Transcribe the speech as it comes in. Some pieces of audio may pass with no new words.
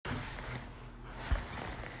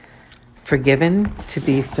Forgiven to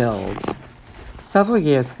be filled. Several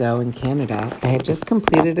years ago in Canada, I had just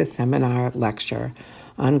completed a seminar lecture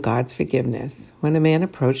on God's forgiveness when a man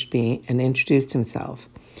approached me and introduced himself.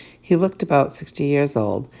 He looked about 60 years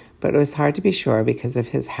old, but it was hard to be sure because of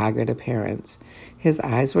his haggard appearance. His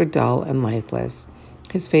eyes were dull and lifeless.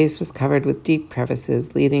 His face was covered with deep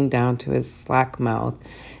crevices leading down to his slack mouth,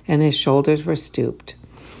 and his shoulders were stooped.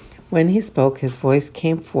 When he spoke, his voice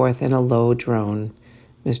came forth in a low drone.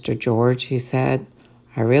 "Mr. George," he said,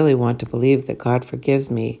 "I really want to believe that God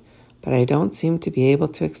forgives me, but I don't seem to be able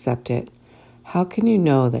to accept it. How can you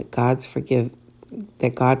know that God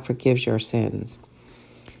forgives your sins?"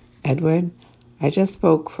 "Edward, I just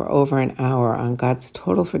spoke for over an hour on God's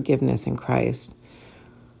total forgiveness in Christ.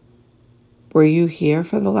 Were you here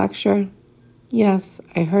for the lecture?" "Yes,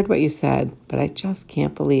 I heard what you said, but I just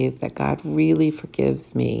can't believe that God really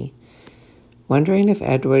forgives me." Wondering if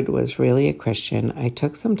Edward was really a Christian, I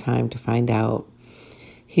took some time to find out.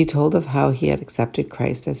 He told of how he had accepted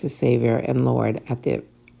Christ as his Savior and Lord at the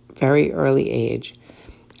very early age.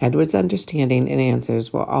 Edward's understanding and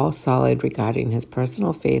answers were all solid regarding his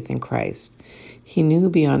personal faith in Christ. He knew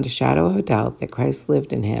beyond a shadow of a doubt that Christ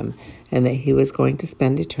lived in him and that he was going to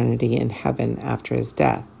spend eternity in heaven after his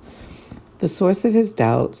death. The source of his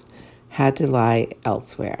doubts had to lie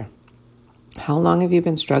elsewhere. "How long have you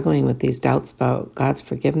been struggling with these doubts about God's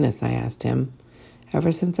forgiveness?" I asked him.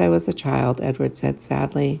 "Ever since I was a child," Edward said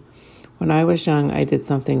sadly. "When I was young, I did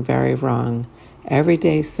something very wrong. Every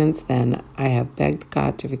day since then, I have begged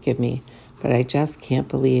God to forgive me, but I just can't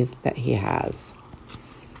believe that he has."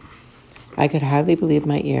 I could hardly believe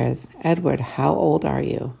my ears. "Edward, how old are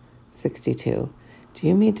you?" 62. "Do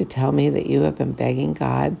you mean to tell me that you have been begging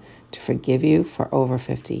God to forgive you for over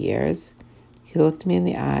 50 years? He looked me in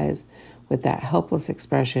the eyes with that helpless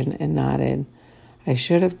expression and nodded. "I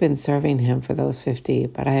should have been serving him for those 50,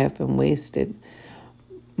 but I have been wasted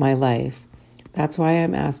my life. That's why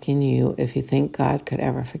I'm asking you if you think God could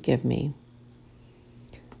ever forgive me."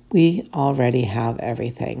 We already have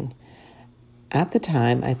everything. At the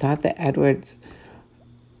time, I thought that Edward's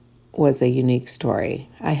was a unique story.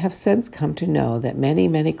 I have since come to know that many,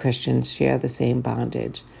 many Christians share the same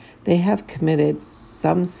bondage. They have committed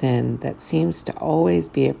some sin that seems to always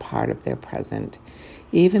be a part of their present.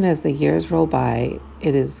 Even as the years roll by,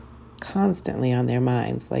 it is constantly on their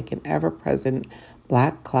minds, like an ever-present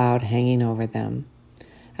black cloud hanging over them.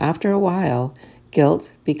 After a while,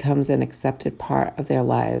 guilt becomes an accepted part of their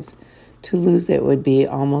lives. To lose it would be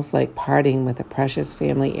almost like parting with a precious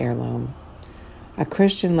family heirloom. A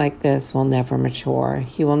Christian like this will never mature.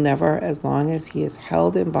 He will never, as long as he is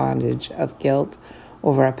held in bondage of guilt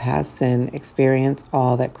over a past sin, experience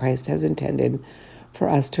all that Christ has intended for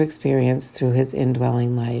us to experience through his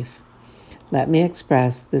indwelling life. Let me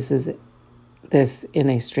express this in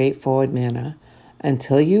a straightforward manner.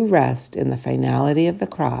 Until you rest in the finality of the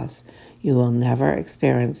cross, you will never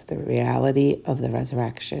experience the reality of the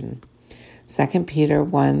resurrection. 2 Peter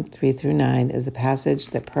 1, 3-9 is a passage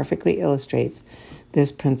that perfectly illustrates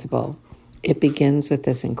this principle. It begins with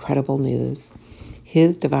this incredible news.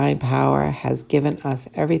 His divine power has given us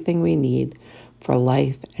everything we need for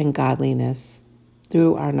life and godliness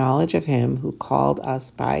through our knowledge of him who called us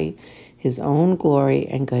by his own glory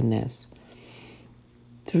and goodness.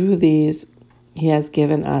 Through these, he has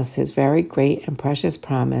given us his very great and precious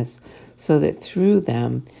promise so that through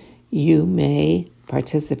them you may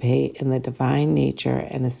participate in the divine nature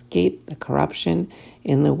and escape the corruption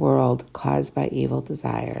in the world caused by evil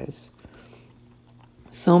desires.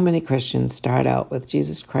 So many Christians start out with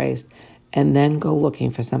Jesus Christ and then go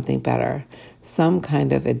looking for something better, some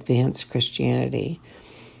kind of advanced Christianity.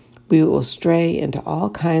 We will stray into all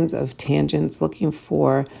kinds of tangents looking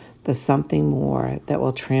for the something more that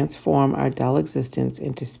will transform our dull existence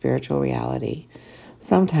into spiritual reality.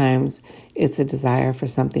 Sometimes it's a desire for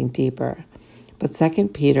something deeper. But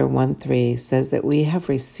 2 Peter 1:3 says that we have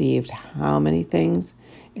received how many things?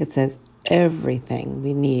 It says everything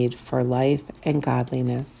we need for life and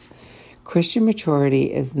godliness. Christian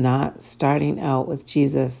maturity is not starting out with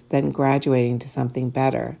Jesus, then graduating to something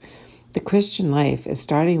better. The Christian life is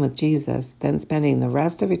starting with Jesus, then spending the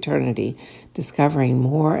rest of eternity discovering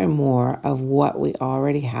more and more of what we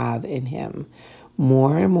already have in him,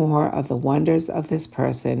 more and more of the wonders of this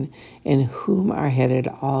person in whom are hidden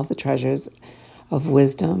all the treasures of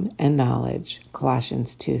wisdom and knowledge,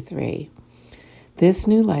 Colossians 2:3. This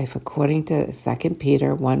new life, according to 2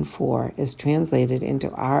 Peter 1:4, is translated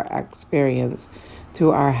into our experience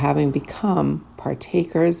through our having become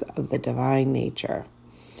partakers of the divine nature.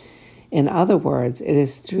 In other words, it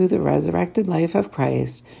is through the resurrected life of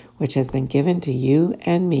Christ, which has been given to you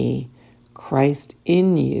and me, Christ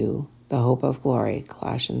in you, the hope of glory,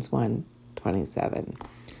 Colossians 1:27.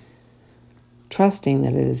 Trusting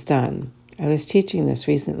that it is done. I was teaching this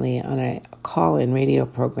recently on a call-in radio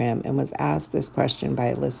program and was asked this question by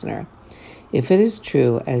a listener. If it is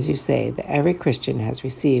true, as you say, that every Christian has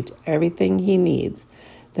received everything he needs,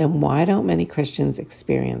 then why don't many Christians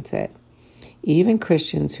experience it? Even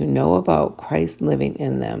Christians who know about Christ living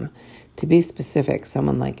in them. To be specific,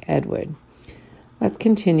 someone like Edward. Let's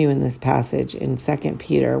continue in this passage in 2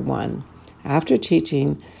 Peter 1. After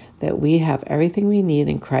teaching that we have everything we need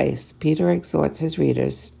in Christ, Peter exhorts his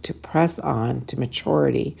readers to press on to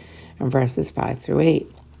maturity in verses 5 through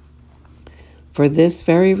 8. For this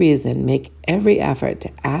very reason, make every effort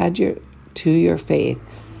to add to your faith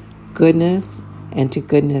goodness, and to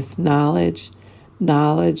goodness knowledge,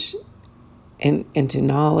 and to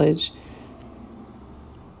knowledge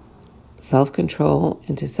self-control,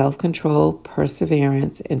 into self-control,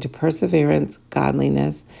 perseverance, into perseverance,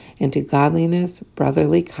 godliness, into godliness,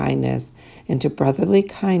 brotherly kindness, into brotherly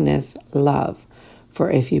kindness, love.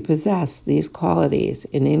 For if you possess these qualities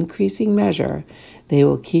in increasing measure, they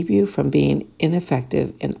will keep you from being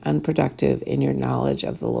ineffective and unproductive in your knowledge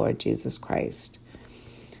of the Lord Jesus Christ.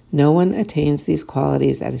 No one attains these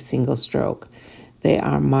qualities at a single stroke. They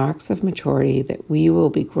are marks of maturity that we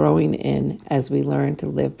will be growing in as we learn to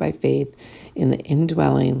live by faith in the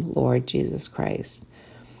indwelling Lord Jesus Christ.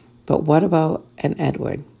 But what about an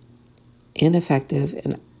Edward? Ineffective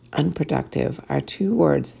and unproductive are two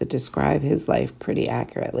words that describe his life pretty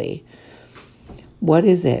accurately. What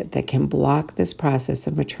is it that can block this process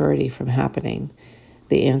of maturity from happening?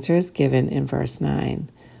 The answer is given in verse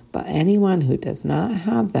 9. But anyone who does not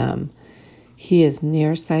have them, he is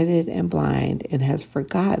nearsighted and blind and has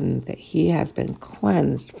forgotten that he has been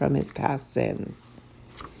cleansed from his past sins.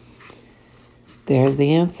 There's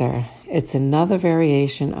the answer. It's another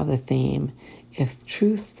variation of the theme. If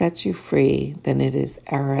truth sets you free, then it is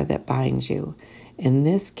error that binds you. In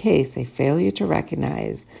this case, a failure to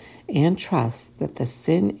recognize and trust that the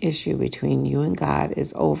sin issue between you and God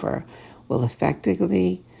is over will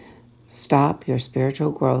effectively stop your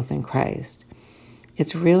spiritual growth in Christ.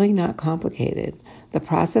 It's really not complicated. The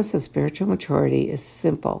process of spiritual maturity is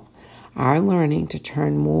simple. Our learning to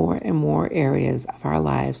turn more and more areas of our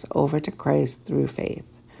lives over to Christ through faith.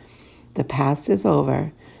 The past is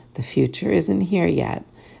over. The future isn't here yet.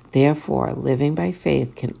 Therefore, living by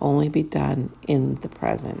faith can only be done in the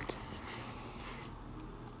present.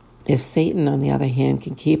 If Satan, on the other hand,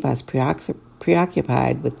 can keep us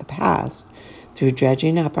preoccupied with the past through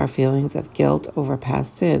dredging up our feelings of guilt over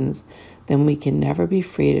past sins, then we can never be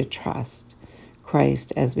free to trust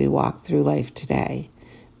Christ as we walk through life today.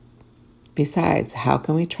 Besides, how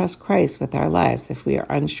can we trust Christ with our lives if we are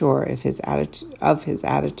unsure of his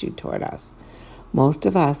attitude toward us? Most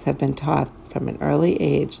of us have been taught from an early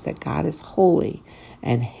age that God is holy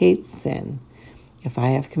and hates sin. If I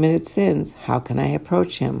have committed sins, how can I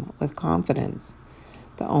approach him with confidence?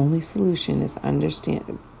 The only solution is an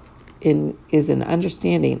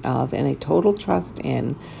understanding of and a total trust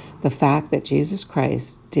in the fact that Jesus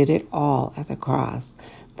Christ did it all at the cross,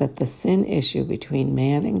 that the sin issue between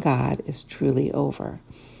man and God is truly over.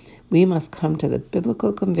 We must come to the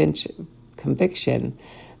biblical conviction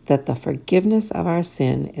that the forgiveness of our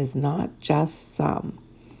sin is not just some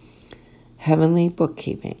heavenly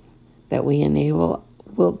bookkeeping that will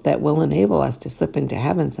enable us to slip into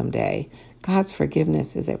heaven someday. God's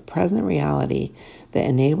forgiveness is a present reality that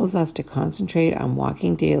enables us to concentrate on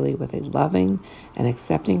walking daily with a loving and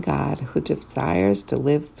accepting God who desires to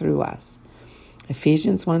live through us.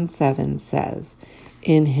 Ephesians 1:7 says,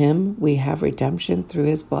 "In him we have redemption through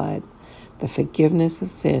his blood, the forgiveness of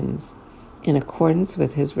sins, in accordance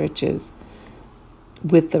with the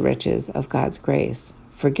riches of God's grace."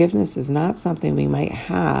 Forgiveness is not something we might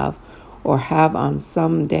have or have on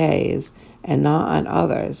some days and not on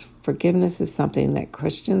others. Forgiveness is something that the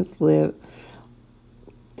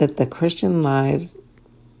Christian lives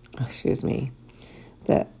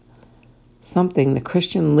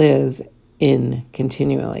in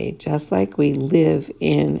continually, just like we live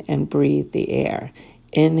in and breathe the air.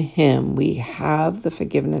 In him we have the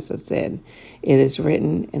forgiveness of sin. It is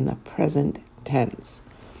written in the present tense.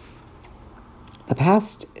 The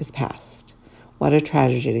past is past. What a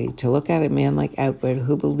tragedy to look at a man like Edward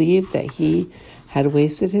who believed that he had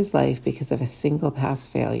wasted his life because of a single past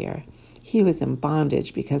failure. He was in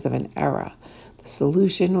bondage because of an error. The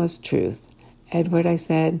solution was truth. "Edward," I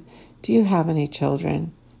said, "do you have any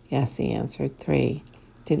children?" "Yes," he answered, 3.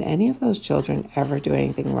 "Did any of those children ever do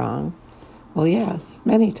anything wrong?" "Well, yes,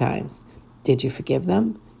 many times." "Did you forgive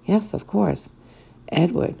them?" "Yes, of course."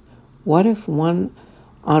 "Edward, what if one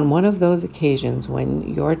On one of those occasions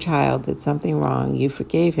when your child did something wrong, you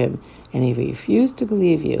forgave him, and he refused to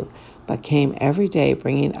believe you, but came every day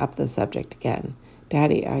bringing up the subject again.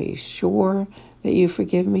 Daddy, are you sure that you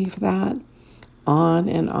forgive me for that? On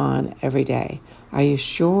and on every day. Are you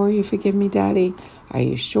sure you forgive me, Daddy? Are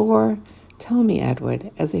you sure? Tell me,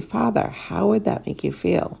 Edward, as a father, how would that make you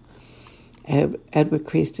feel? Edward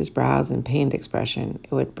creased his brows in pained expression.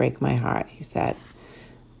 It would break my heart, he said.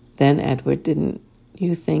 Then, Edward, don't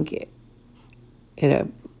you think it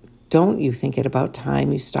about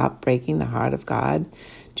time you stopped breaking the heart of God?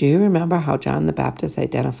 Do you remember how John the Baptist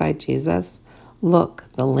identified Jesus? Look,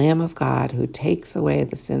 the Lamb of God who takes away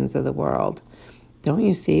the sins of the world. Don't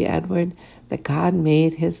you see, Edward, that God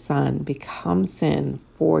made his Son become sin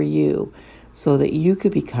for you so that you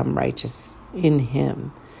could become righteous in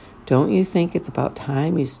him? Don't you think it's about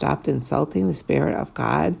time you stopped insulting the Spirit of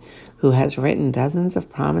God, who has written dozens of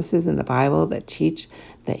promises in the Bible that teach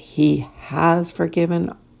that he has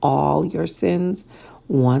forgiven all your sins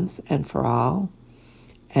once and for all?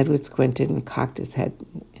 Edward squinted and cocked his head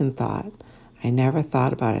in thought. I never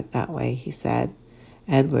thought about it that way, he said.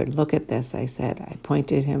 Edward, look at this, I said. I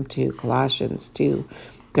pointed him to Colossians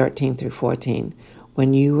 2:13 through 14.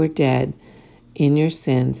 When you were dead in your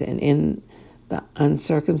sins and in the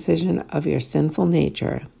uncircumcision of your sinful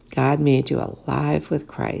nature, God made you alive with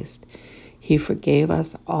Christ. He forgave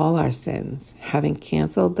us all our sins, having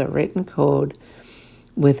canceled the written code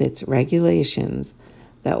with its regulations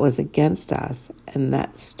that was against us and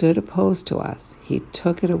that stood opposed to us. He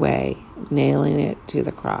took it away, nailing it to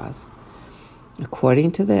the cross.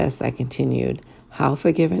 According to this, I continued, how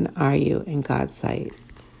forgiven are you in God's sight?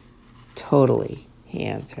 Totally, he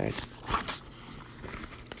answered.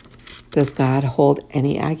 Does God hold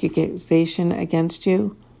any accusation against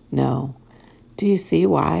you? No. Do you see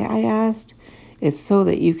why, I asked? It's so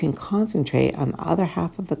that you can concentrate on the other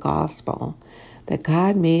half of the gospel, that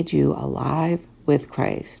God made you alive with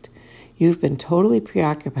Christ. You've been totally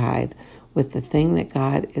preoccupied with the thing that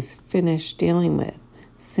God is finished dealing with,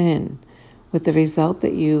 sin, with the result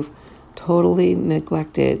that you've totally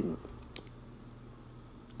neglected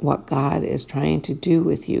what God is trying to do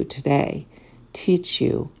with you today, teach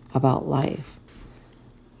you about life.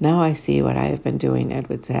 Now I see what I have been doing,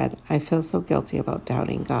 Edward said. I feel so guilty about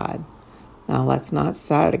doubting God. Now let's not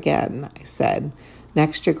start again, I said.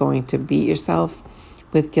 Next you're going to beat yourself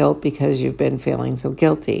with guilt because you've been feeling so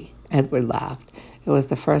guilty. Edward laughed. It was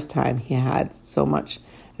the first time he had so much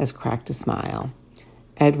as cracked a smile.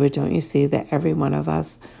 Edward, don't you see that every one of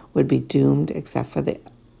us would be doomed except for the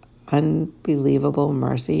unbelievable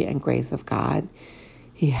mercy and grace of God?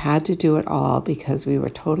 He had to do it all because we were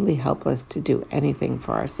totally helpless to do anything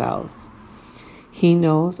for ourselves. He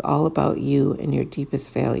knows all about you and your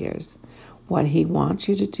deepest failures. What he wants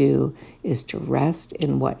you to do is to rest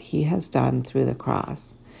in what he has done through the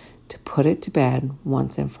cross, to put it to bed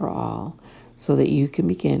once and for all, so that you can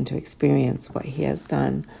begin to experience what he has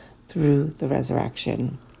done through the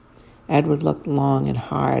resurrection. Edward looked long and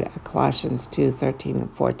hard at Colossians 2:13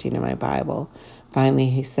 and 14 in my Bible.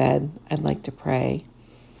 Finally, he said, I'd like to pray.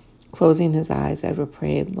 Closing his eyes, Edward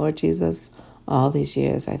prayed, Lord Jesus, all these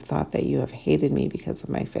years I've thought that you have hated me because of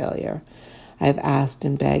my failure. I've asked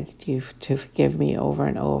and begged you to forgive me over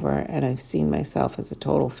and over, and I've seen myself as a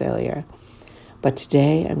total failure. But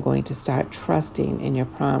today I'm going to start trusting in your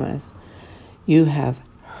promise. You have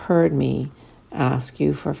heard me ask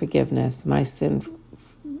you for forgiveness.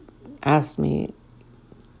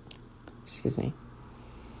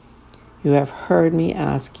 You have heard me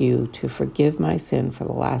ask you to forgive my sin for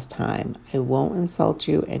the last time. I won't insult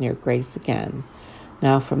you and your grace again.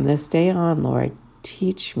 Now from this day on, Lord,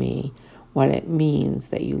 teach me what it means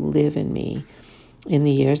that you live in me. In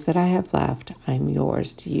the years that I have left, I'm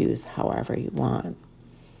yours to use however you want.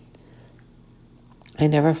 I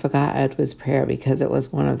never forgot Edward's prayer because it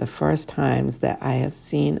was one of the first times that I have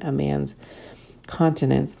seen a man's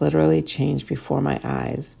countenance literally change before my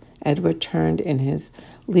eyes. Edward turned in his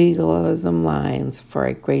legalism lines for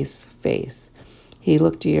a grace face. He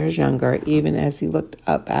looked years younger, even as he looked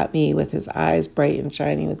up at me with his eyes bright and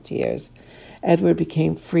shining with tears. Edward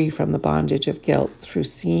became free from the bondage of guilt through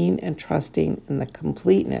seeing and trusting in the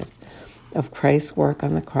completeness of Christ's work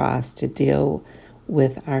on the cross to deal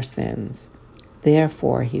with our sins.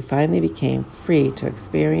 Therefore, he finally became free to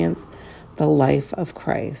experience the life of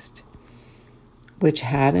Christ, which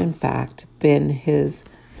had in fact been his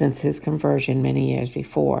since his conversion many years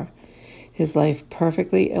before. His life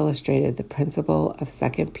perfectly illustrated the principle of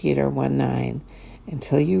 2 Peter 1:9.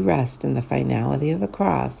 Until you rest in the finality of the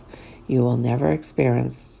cross, you will never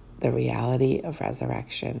experience the reality of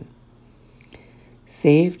resurrection.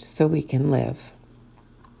 Saved so we can live.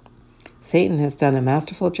 Satan has done a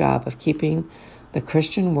masterful job of keeping the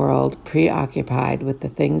Christian world preoccupied with the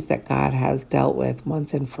things that God has dealt with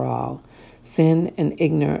once and for all. Sin and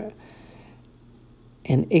ignorant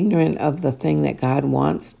of the thing that God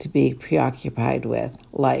wants to be preoccupied with,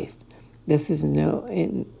 life. This is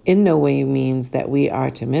in no way means that we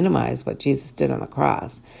are to minimize what Jesus did on the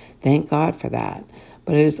cross. Thank God for that.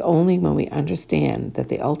 But it is only when we understand that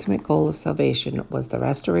the ultimate goal of salvation was the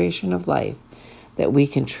restoration of life that we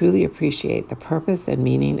can truly appreciate the purpose and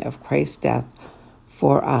meaning of Christ's death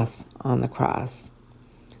for us on the cross.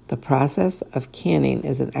 The process of canning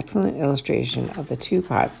is an excellent illustration of the two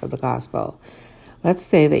parts of the gospel. Let's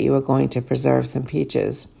say that you are going to preserve some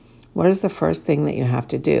peaches. What is the first thing that you have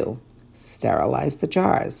to do? Sterilize the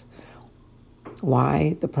jars.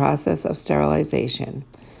 Why the process of sterilization?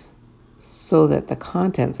 So that the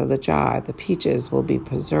contents of the jar, the peaches, will be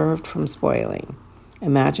preserved from spoiling.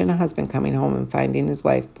 Imagine a husband coming home and finding his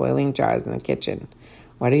wife boiling jars in the kitchen.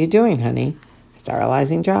 What are you doing, honey?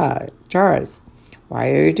 Sterilizing jars. Why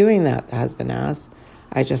are you doing that? The husband asked.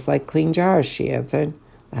 I just like clean jars, she answered.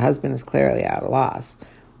 The husband is clearly at a loss.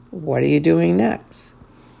 What are you doing next?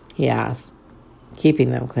 He asked. Keeping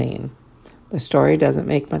them clean. The story doesn't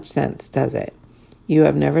make much sense, does it? You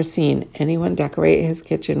have never seen anyone decorate his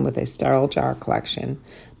kitchen with a sterile jar collection.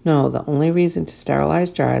 No, the only reason to sterilize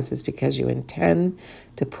jars is because you intend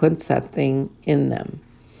to put something in them.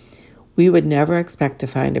 We would never expect to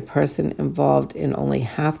find a person involved in only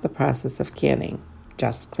half the process of canning,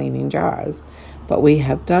 just cleaning jars. But we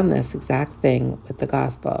have done this exact thing with the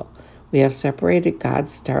gospel. We have separated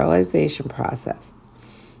God's sterilization process,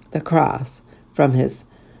 the cross, from his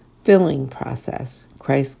filling process,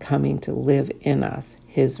 Christ coming to live in us,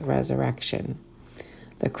 his resurrection.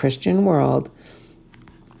 The Christian world,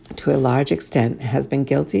 to a large extent, has been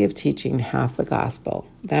guilty of teaching half the gospel,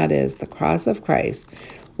 that is, the cross of Christ,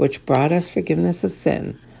 which brought us forgiveness of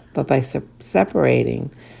sin, but by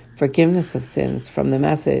separating forgiveness of sins from the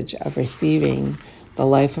message of receiving the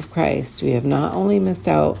life of Christ, we have not only missed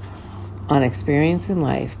out on experience in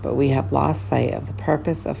life, but we have lost sight of the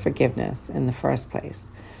purpose of forgiveness in the first place.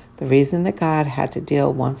 The reason that God had to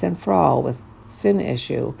deal once and for all with sin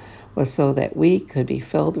issue was so that we could be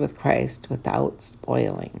filled with Christ without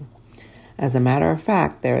spoiling. As a matter of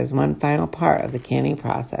fact, there is one final part of the canning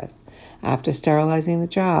process. After sterilizing the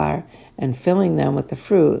jar and filling them with the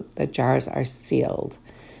fruit, the jars are sealed.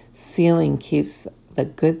 Sealing keeps the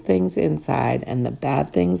good things inside and the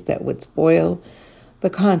bad things that would spoil the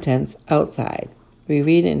contents outside. We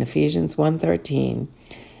read in Ephesians 1:13,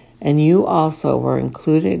 and you also were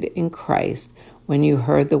included in Christ when you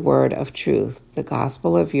heard the word of truth, the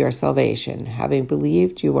gospel of your salvation. Having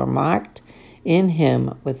believed, you were marked in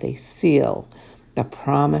him with a seal, the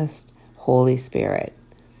promised Holy Spirit,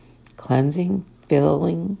 cleansing,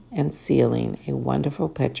 filling, and sealing, a wonderful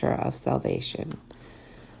picture of salvation.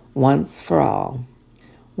 Once for all.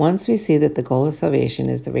 Once we see that the goal of salvation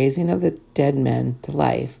is the raising of the dead men to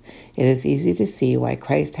life, it is easy to see why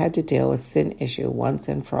Christ had to deal with sin issue once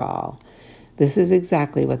and for all. This is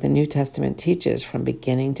exactly what the New Testament teaches from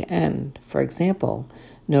beginning to end. For example,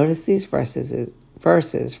 notice these verses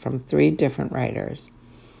from 3 different writers.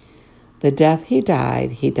 The death he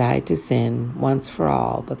died to sin once for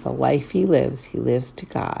all, but the life he lives to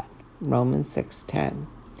God. Romans 6:10.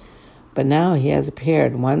 But now he has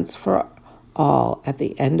appeared once for all at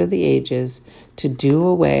the end of the ages to do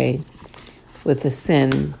away with the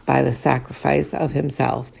sin by the sacrifice of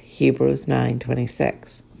himself. Hebrews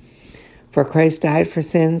 9:26. For Christ died for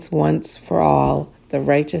sins once for all, the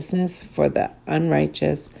righteousness for the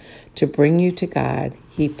unrighteous, to bring you to God.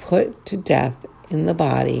 He put to death in the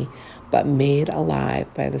body, but made alive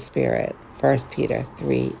by the Spirit. 1 Peter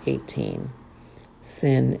 3:18.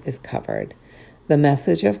 Sin is covered. The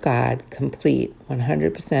message of God, complete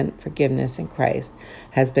 100% forgiveness in Christ,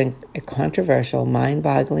 has been a controversial,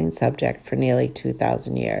 mind-boggling subject for nearly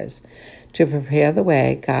 2,000 years. To prepare the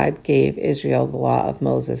way, God gave Israel the law of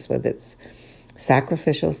Moses with its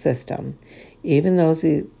sacrificial system. Even though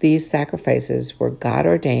these sacrifices were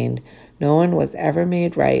God-ordained, no one was ever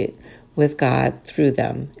made right with God through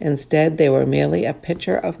them. Instead, they were merely a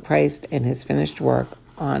picture of Christ and his finished work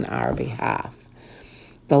on our behalf.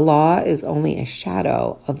 The law is only a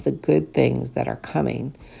shadow of the good things that are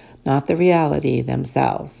coming, not the reality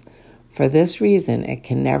themselves. For this reason, it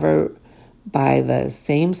can never, by the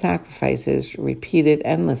same sacrifices repeated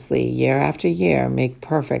endlessly year after year, make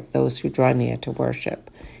perfect those who draw near to worship.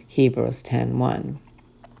 Hebrews 10:1.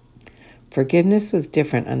 Forgiveness was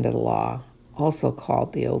different under the law, also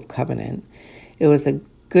called the Old Covenant. It was a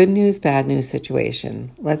good news, bad news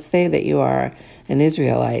situation. Let's say that you are an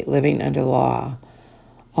Israelite living under the law.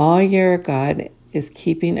 All year, God is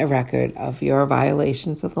keeping a record of your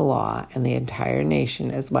violations of the law and the entire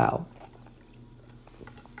nation as well.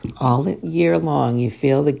 All year long, you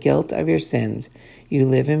feel the guilt of your sins. You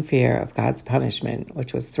live in fear of God's punishment,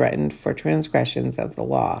 which was threatened for transgressions of the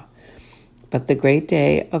law. But the great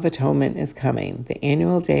day of atonement is coming, the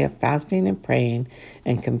annual day of fasting and praying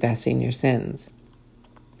and confessing your sins.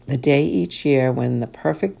 The day each year when the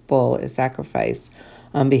perfect bull is sacrificed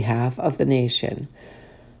on behalf of the nation.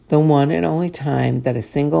 The one and only time that a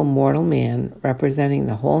single mortal man representing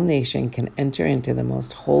the whole nation can enter into the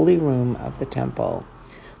most holy room of the temple,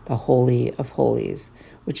 the Holy of Holies,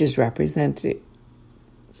 which represents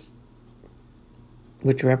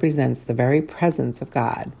the very presence of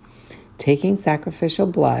God. Taking sacrificial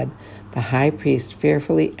blood, the high priest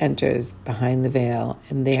fearfully enters behind the veil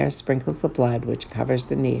and there sprinkles the blood which covers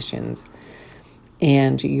the nations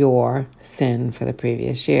and your sin for the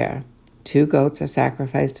previous year. 2 goats are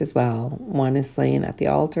sacrificed as well. One is slain at the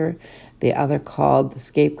altar. The other, called the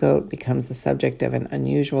scapegoat, becomes the subject of an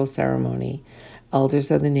unusual ceremony.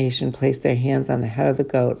 Elders of the nation place their hands on the head of the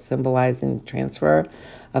goat, symbolizing the transfer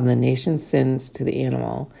of the nation's sins to the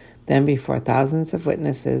animal. Then, before thousands of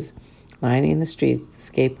witnesses lining the streets, the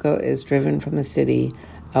scapegoat is driven from the city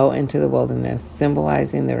out into the wilderness,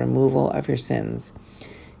 symbolizing the removal of your sins.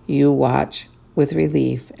 You watch with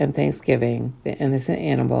relief and thanksgiving the innocent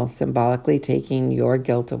animal symbolically taking your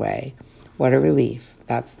guilt away. What a relief.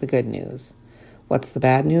 That's the good news. What's the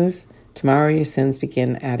bad news? Tomorrow your sins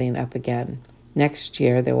begin adding up again. Next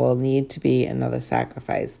year there will need to be another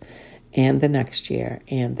sacrifice, and the next year,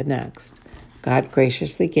 and the next. God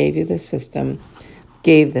graciously gave this system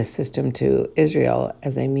to Israel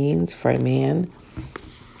as a means for a man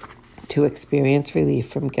to experience relief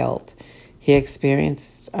from guilt he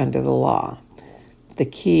experienced under the law. The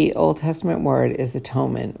key Old Testament word is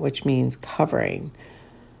atonement, which means covering.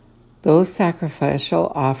 Those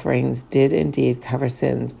sacrificial offerings did indeed cover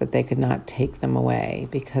sins, but they could not take them away,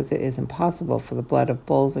 because it is impossible for the blood of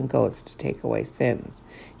bulls and goats to take away sins.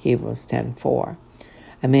 Hebrews 10:4.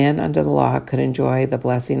 A man under the law could enjoy the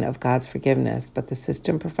blessing of God's forgiveness, but the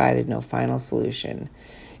system provided no final solution.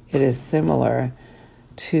 It is similar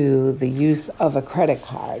to the use of a credit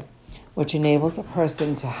card, which enables a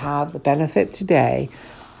person to have the benefit today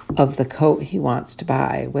of the coat he wants to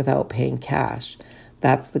buy without paying cash.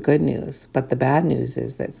 That's the good news. But the bad news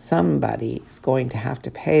is that somebody is going to have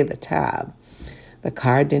to pay the tab. The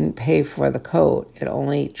card didn't pay for the coat. It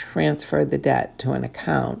only transferred the debt to an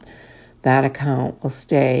account. That account will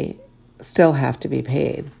still have to be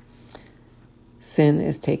paid. Sin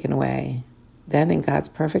is taken away. Then in God's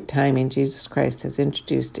perfect timing, Jesus Christ is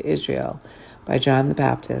introduced to Israel by John the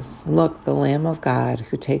Baptist. Look, the Lamb of God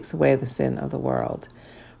who takes away the sin of the world.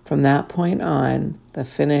 From that point on, the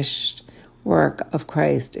finished work of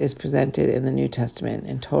Christ is presented in the New Testament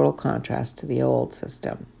in total contrast to the old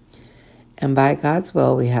system. And by God's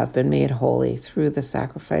will, we have been made holy through the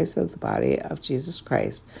sacrifice of the body of Jesus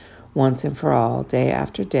Christ. Once and for all, day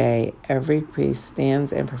after day, every priest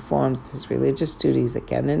stands and performs his religious duties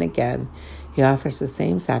again and again. He offers the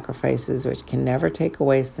same sacrifices which can never take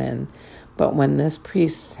away sin. But when this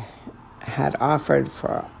priest had offered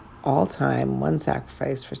for all time one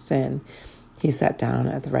sacrifice for sin, he sat down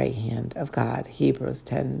at the right hand of God. Hebrews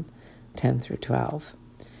 10:10-12.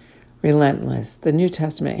 Relentless. The New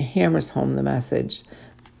Testament hammers home the message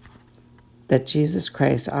that Jesus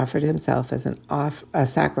Christ offered himself as a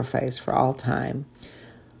sacrifice for all time.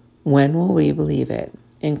 When will we believe it?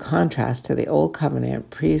 In contrast to the Old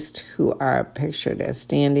Covenant, priests who are pictured as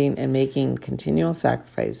standing and making continual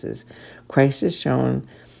sacrifices, Christ is shown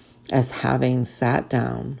as having sat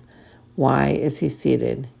down. Why is he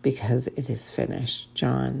seated? Because it is finished.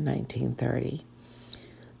 John 19:30.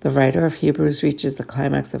 The writer of Hebrews reaches the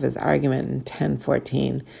climax of his argument in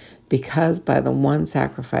 10:14. Because by the one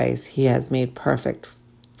sacrifice he has made perfect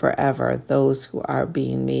forever those who are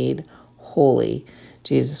being made holy.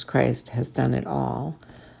 Jesus Christ has done it all.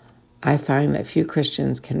 I find that few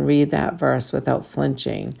Christians can read that verse without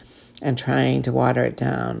flinching and trying to water it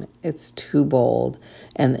down. It's too bold,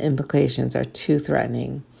 and the implications are too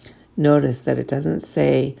threatening. Notice that it doesn't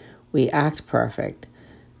say we act perfect.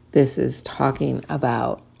 This is talking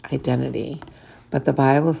about identity. But the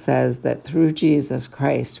Bible says that through Jesus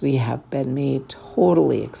Christ, we have been made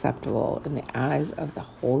totally acceptable in the eyes of the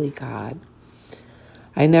holy God.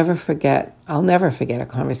 I'll never forget a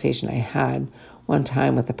conversation I had one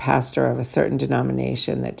time with a pastor of a certain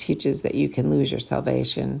denomination that teaches that you can lose your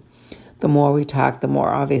salvation. The more we talked, the more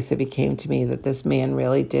obvious it became to me that this man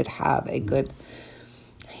really did have a good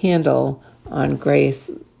handle on the grace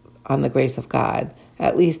of God,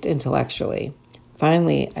 at least intellectually.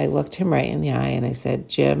 Finally, I looked him right in the eye and I said,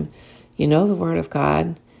 Jim, you know the Word of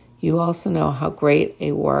God? You also know how great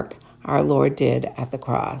a work our Lord did at the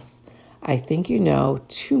cross. I think you know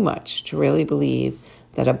too much to really believe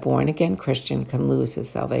that a born-again Christian can lose his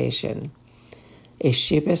salvation. A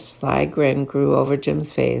sheepish, sly grin grew over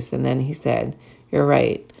Jim's face, and then he said, You're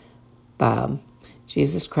right, Bob.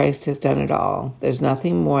 Jesus Christ has done it all. There's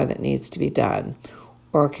nothing more that needs to be done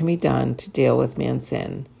or can be done to deal with man's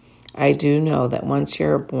sin. I do know that once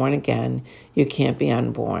you're born again, you can't be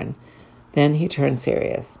unborn. Then he turned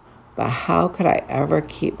serious. But how could I ever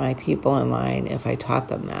keep my people in line if I taught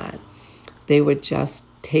them that? They would just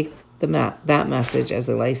take that message as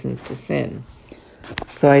a license to sin.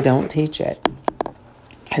 So I don't teach it.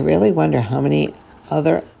 I really wonder how many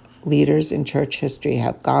other leaders in church history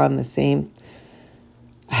have done the same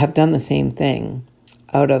thing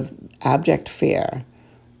out of abject fear.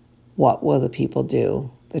 What will the people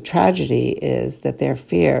do? The tragedy is that their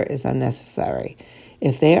fear is unnecessary.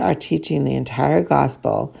 If they are teaching the entire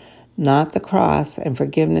gospel, not the cross and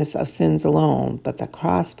forgiveness of sins alone, but the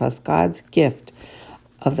cross plus God's gift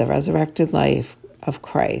of the resurrected life of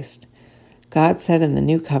Christ. God said in the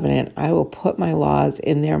new covenant, I will put my laws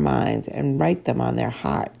in their minds and write them on their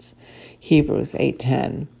hearts. Hebrews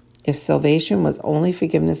 8:10. If salvation was only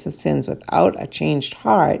forgiveness of sins without a changed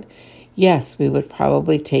heart, yes, we would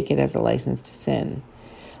probably take it as a license to sin.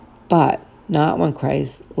 But not when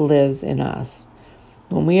Christ lives in us.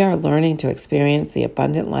 When we are learning to experience the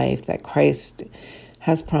abundant life that Christ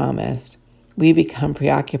has promised, we become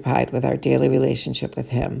preoccupied with our daily relationship with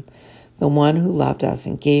Him, the one who loved us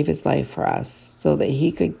and gave His life for us so that He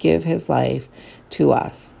could give His life to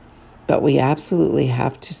us. But we absolutely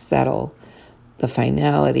have to settle the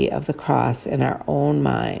finality of the cross in our own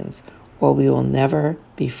minds, or we will never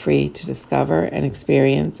be free to discover and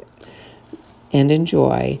experience and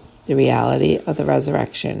enjoy the reality of the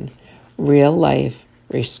resurrection, real life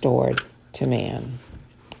restored to man.